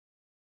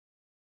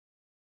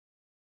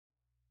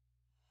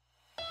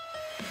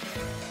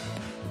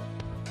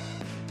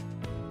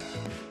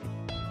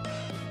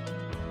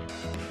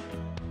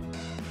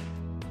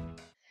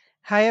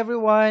Hi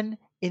everyone!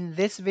 In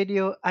this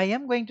video, I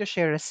am going to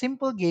share a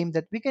simple game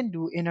that we can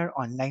do in our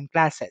online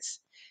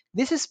classes.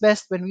 This is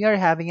best when we are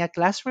having a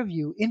class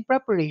review in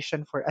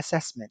preparation for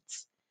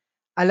assessments.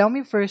 Allow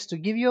me first to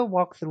give you a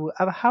walkthrough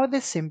of how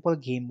this simple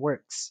game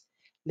works.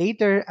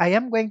 Later, I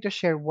am going to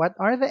share what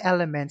are the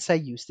elements I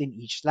used in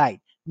each slide.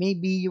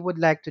 Maybe you would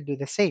like to do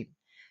the same.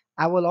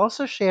 I will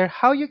also share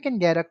how you can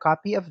get a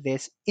copy of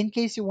this in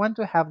case you want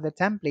to have the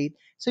template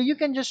so you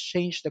can just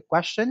change the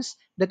questions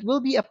that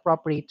will be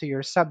appropriate to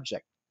your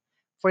subject.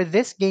 For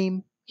this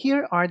game,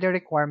 here are the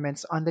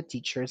requirements on the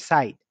teacher's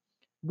side.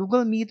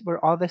 Google Meet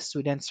where all the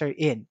students are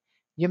in.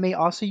 You may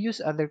also use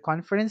other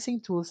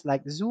conferencing tools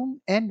like Zoom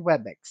and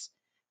WebEx.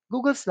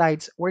 Google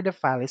Slides where the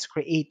file is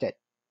created.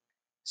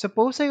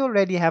 Suppose I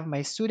already have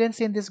my students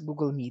in this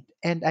Google Meet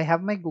and I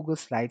have my Google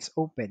Slides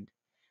opened.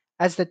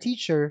 As the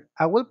teacher,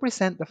 I will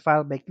present the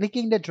file by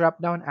clicking the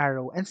drop-down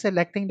arrow and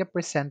selecting the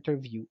Presenter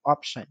View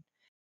option.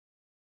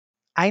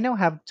 I now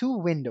have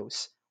two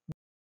windows.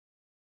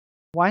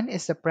 One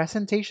is the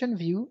presentation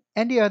view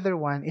and the other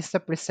one is the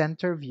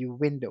presenter view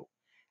window.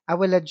 I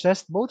will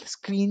adjust both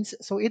screens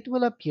so it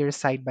will appear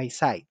side by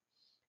side.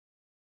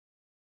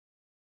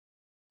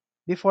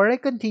 Before I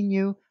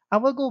continue, I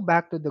will go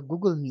back to the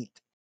Google Meet.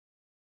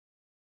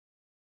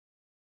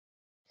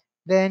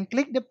 Then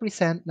click the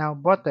Present Now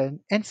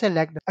button and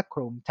select a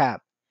Chrome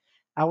tab.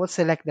 I will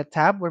select the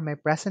tab where my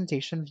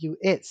presentation view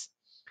is.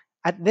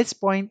 At this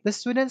point, the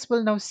students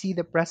will now see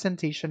the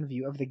presentation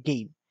view of the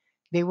game.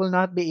 They will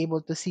not be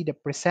able to see the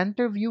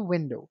presenter view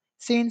window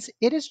since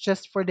it is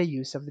just for the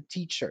use of the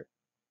teacher.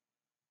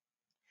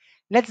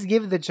 Let's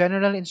give the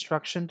general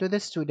instruction to the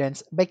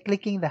students by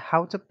clicking the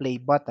How to Play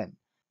button.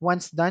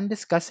 Once done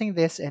discussing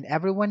this and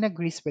everyone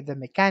agrees with the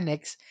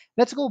mechanics,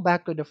 let's go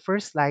back to the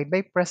first slide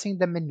by pressing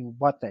the Menu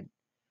button.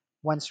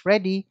 Once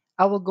ready,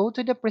 I will go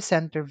to the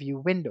Presenter View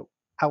window.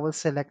 I will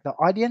select the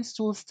Audience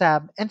Tools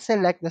tab and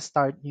select the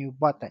Start New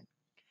button.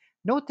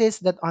 Notice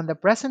that on the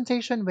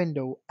presentation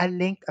window, a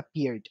link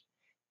appeared.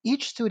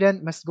 Each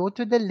student must go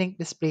to the link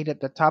displayed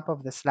at the top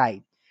of the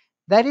slide.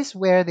 That is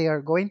where they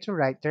are going to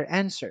write their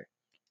answer.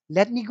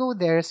 Let me go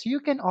there so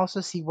you can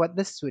also see what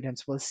the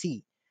students will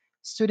see.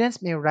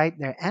 Students may write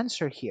their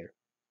answer here.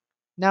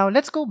 Now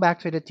let's go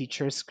back to the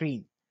teacher's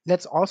screen.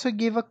 Let's also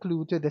give a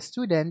clue to the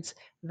students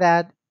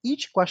that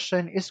each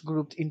question is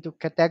grouped into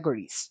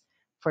categories.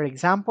 For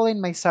example,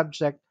 in my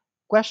subject,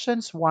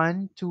 questions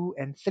 1, 2,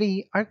 and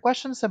 3 are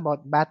questions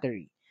about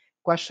battery.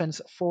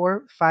 Questions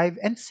 4, 5,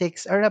 and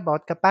 6 are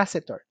about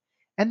capacitor.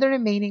 And the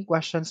remaining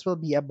questions will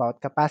be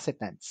about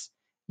capacitance.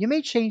 You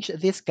may change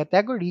these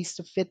categories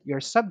to fit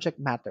your subject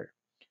matter.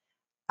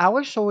 I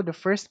will show the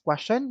first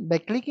question by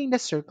clicking the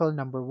circle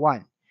number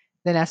 1.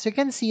 Then as you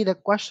can see, the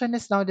question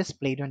is now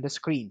displayed on the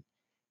screen.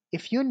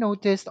 If you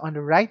noticed on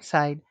the right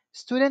side,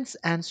 students'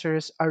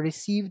 answers are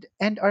received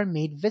and are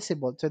made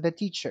visible to the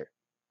teacher.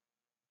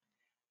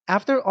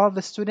 After all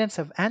the students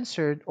have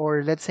answered,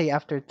 or let's say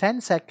after 10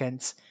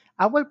 seconds,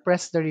 I will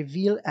press the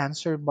Reveal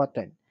Answer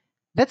button.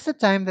 That's the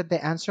time that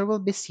the answer will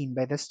be seen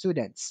by the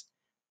students.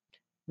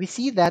 We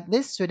see that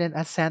this student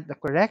has sent the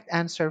correct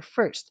answer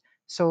first,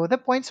 so the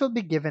points will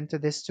be given to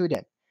this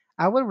student.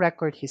 I will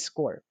record his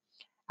score.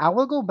 I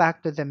will go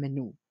back to the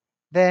menu.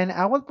 Then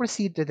I will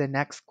proceed to the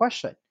next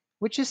question,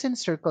 which is in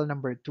circle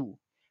number 2.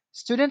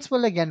 Students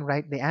will again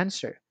write the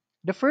answer.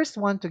 The first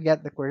one to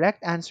get the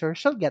correct answer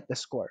shall get the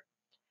score.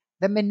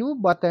 The menu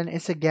button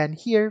is again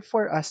here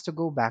for us to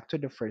go back to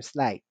the first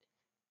slide.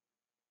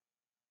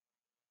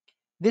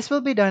 This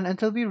will be done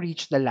until we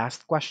reach the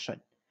last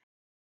question.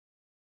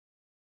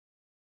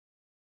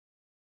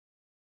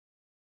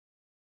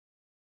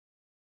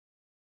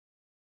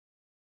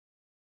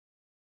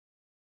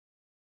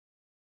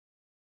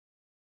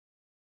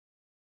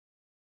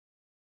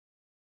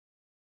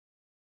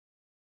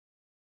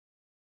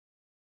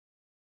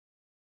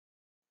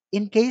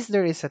 In case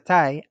there is a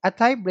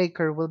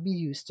tiebreaker will be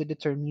used to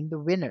determine the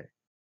winner.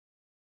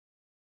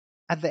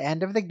 At the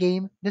end of the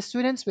game, the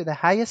students with the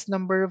highest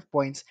number of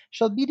points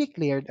shall be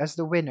declared as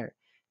the winner.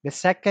 The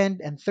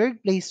second and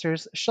third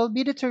placers shall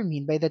be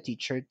determined by the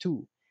teacher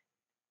too.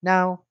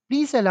 Now,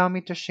 please allow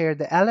me to share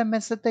the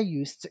elements that I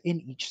used in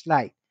each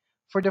slide.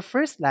 For the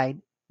first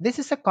slide, this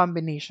is a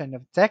combination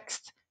of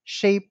text,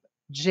 shape,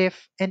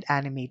 GIF, and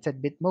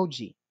animated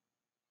Bitmoji.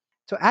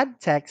 To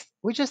add text,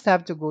 we just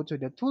have to go to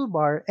the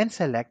toolbar and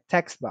select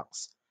text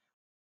box.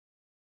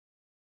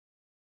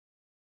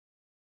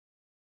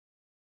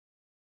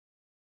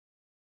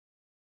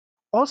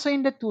 Also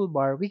in the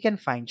toolbar, we can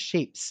find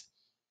shapes.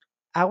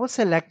 I will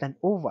select an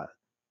oval.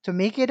 To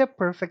make it a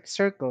perfect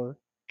circle,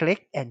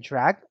 click and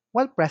drag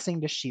while pressing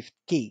the Shift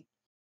key.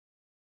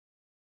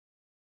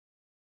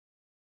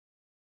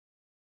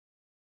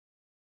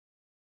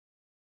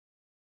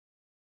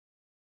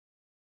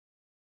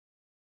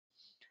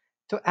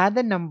 To add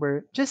a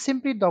number, just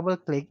simply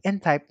double-click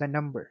and type the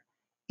number.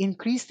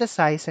 Increase the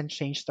size and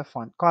change the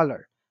font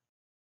color.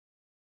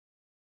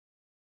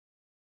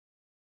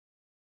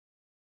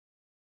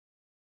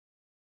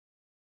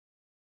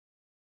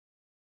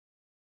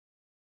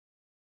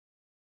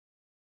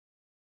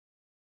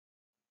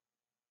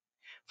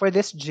 For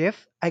this GIF,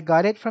 I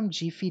got it from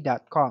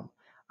gphy.com.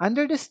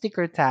 Under the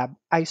sticker tab,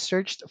 I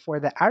searched for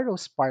the arrow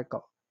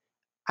sparkle.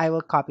 I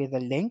will copy the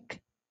link.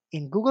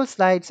 In Google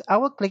Slides, I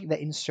will click the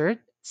Insert,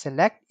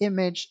 select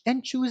Image,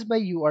 and choose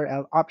by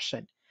URL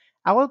option.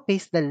 I will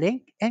paste the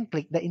link and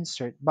click the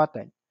Insert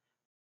button.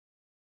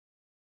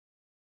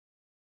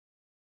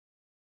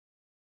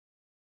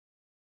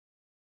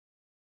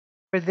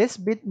 For this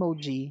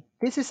Bitmoji,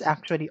 this is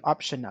actually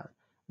optional,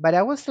 but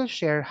I will still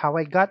share how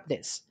I got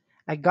this.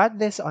 I got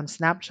this on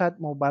Snapchat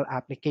mobile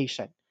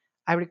application.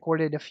 I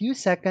recorded a few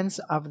seconds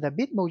of the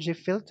Bitmoji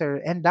filter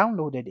and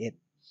downloaded it.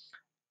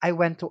 I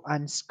went to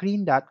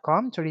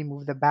unscreen.com to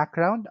remove the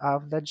background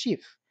of the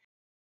GIF.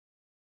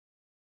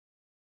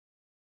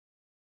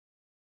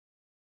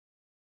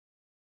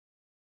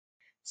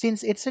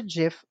 Since it's a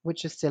GIF,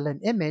 which is still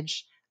an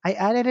image, I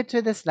added it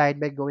to the slide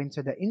by going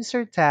to the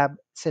Insert tab,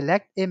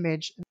 select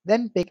Image,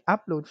 then pick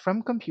Upload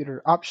from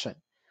Computer option.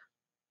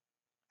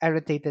 I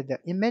rotated the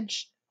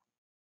image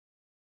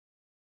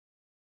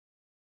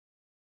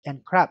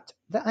and cropped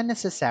the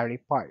unnecessary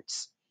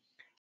parts.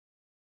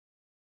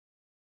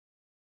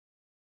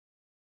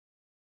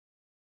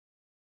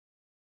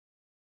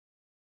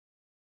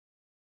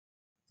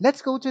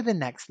 Let's go to the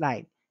next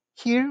slide.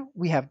 Here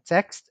we have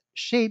text,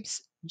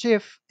 shapes,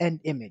 GIF, and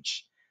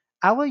image.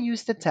 I will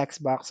use the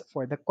text box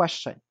for the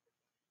question.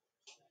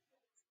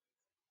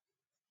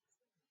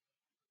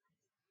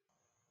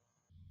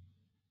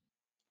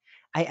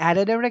 I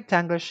added a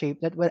rectangle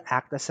shape that will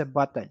act as a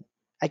button.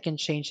 I can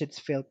change its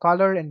fill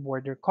color and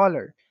border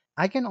color.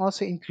 I can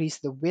also increase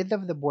the width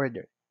of the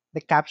border. The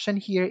caption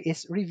here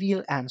is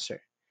Reveal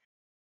Answer.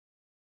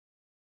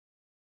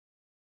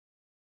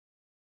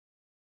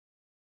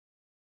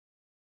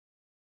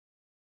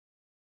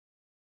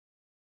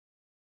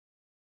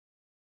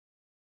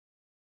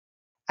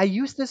 I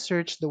use the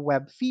Search the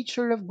Web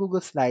feature of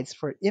Google Slides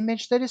for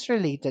image that is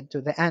related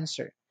to the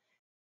answer.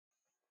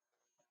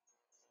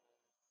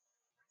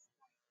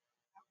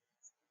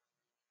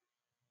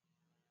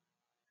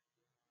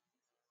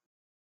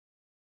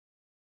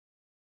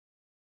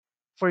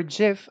 For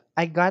GIF,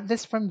 I got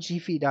this from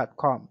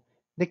gphy.com.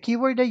 The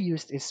keyword I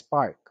used is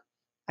Spark.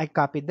 I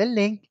copied the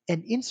link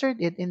and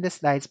insert it in the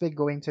slides by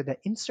going to the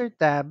Insert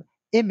tab,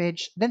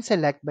 Image, then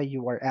select by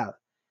URL.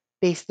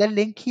 Paste the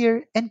link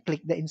here and click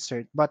the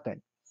Insert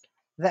button.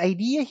 The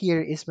idea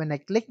here is when I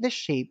click the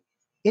shape,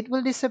 it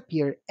will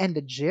disappear and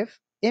the GIF,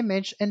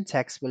 image, and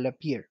text will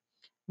appear.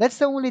 That's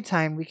the only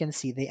time we can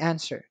see the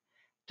answer.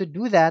 To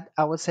do that,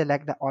 I will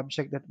select the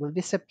object that will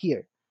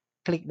disappear.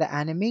 Click the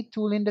Animate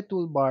tool in the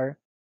toolbar.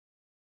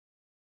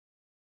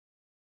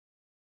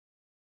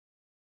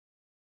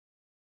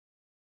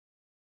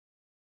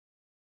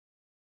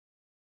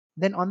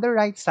 Then on the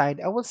right side,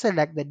 I will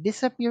select the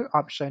Disappear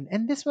option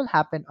and this will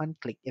happen on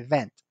Click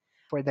Event.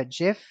 For the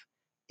GIF,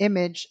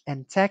 image,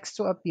 and text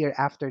to appear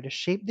after the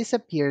shape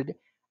disappeared,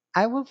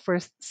 I will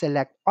first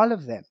select all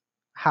of them.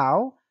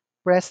 How?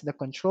 Press the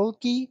Control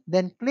key,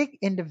 then click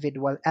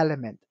individual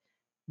element.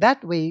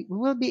 That way, we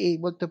will be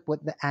able to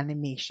put the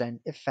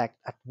animation effect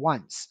at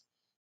once.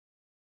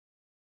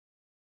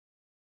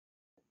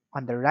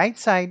 On the right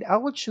side, I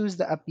will choose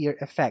the Appear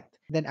effect.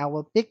 Then I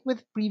will pick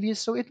with Previous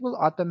so it will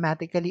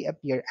automatically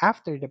appear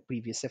after the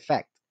previous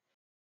effect.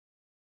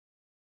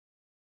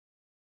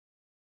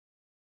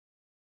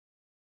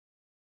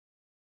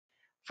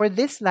 For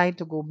this slide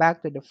to go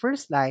back to the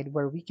first slide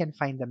where we can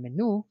find the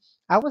menu,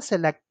 I will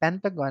select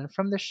Pentagon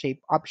from the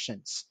Shape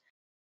options.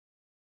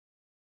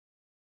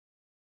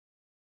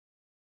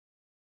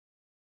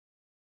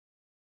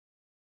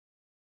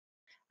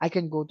 I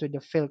can go to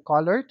the Fill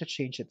Color to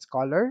change its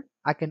color.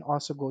 I can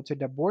also go to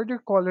the Border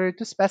Color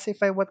to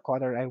specify what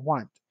color I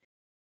want.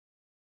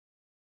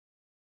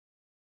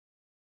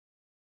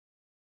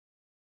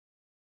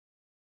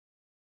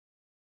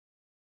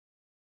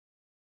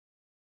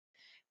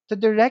 To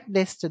direct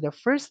this to the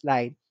first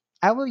slide,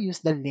 I will use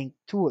the Link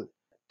tool.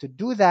 To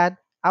do that,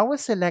 I will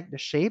select the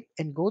shape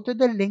and go to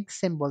the link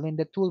symbol in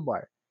the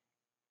toolbar.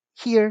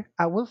 Here,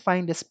 I will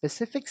find the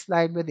specific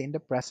slide within the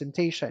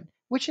presentation,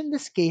 which in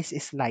this case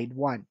is slide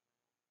 1.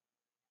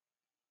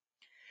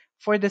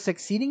 For the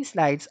succeeding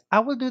slides, I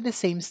will do the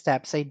same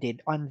steps I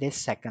did on this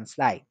second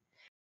slide.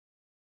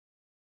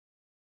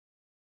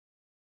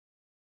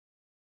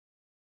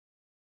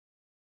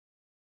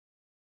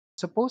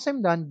 Suppose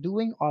I'm done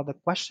doing all the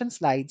question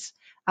slides,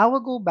 I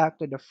will go back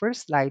to the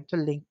first slide to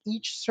link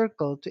each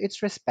circle to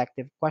its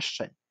respective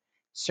question.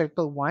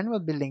 Circle 1 will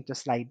be linked to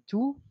slide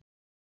 2,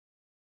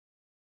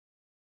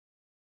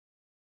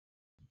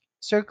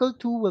 circle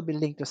 2 will be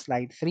linked to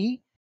slide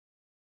 3,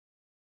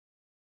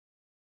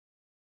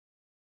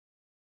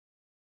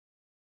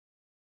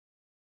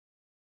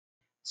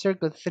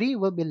 circle 3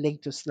 will be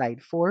linked to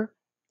slide 4,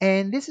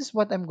 and this is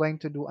what I'm going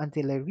to do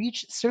until I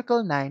reach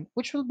circle 9,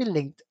 which will be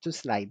linked to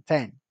slide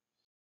 10.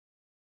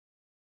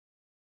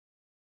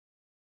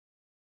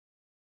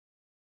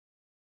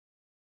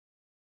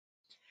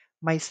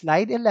 My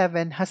slide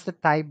 11 has the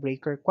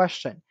tiebreaker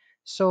question,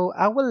 so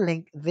I will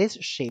link this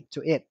shape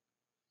to it.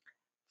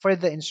 For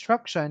the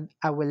instruction,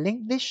 I will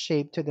link this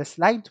shape to the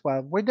slide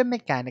 12 where the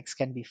mechanics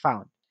can be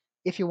found.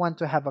 If you want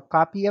to have a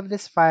copy of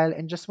this file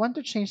and just want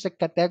to change the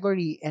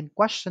category and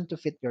question to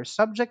fit your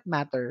subject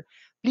matter,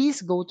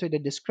 please go to the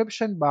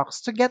description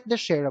box to get the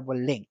shareable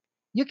link.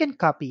 You can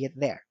copy it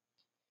there.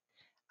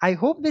 I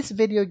hope this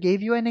video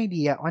gave you an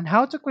idea on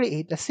how to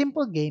create a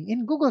simple game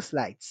in Google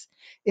Slides.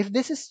 If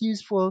this is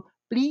useful,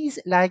 please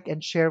like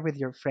and share with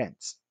your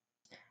friends.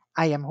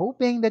 I am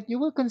hoping that you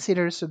will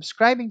consider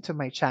subscribing to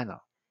my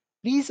channel.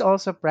 Please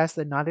also press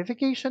the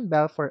notification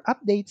bell for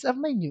updates of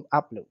my new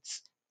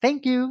uploads.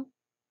 Thank you!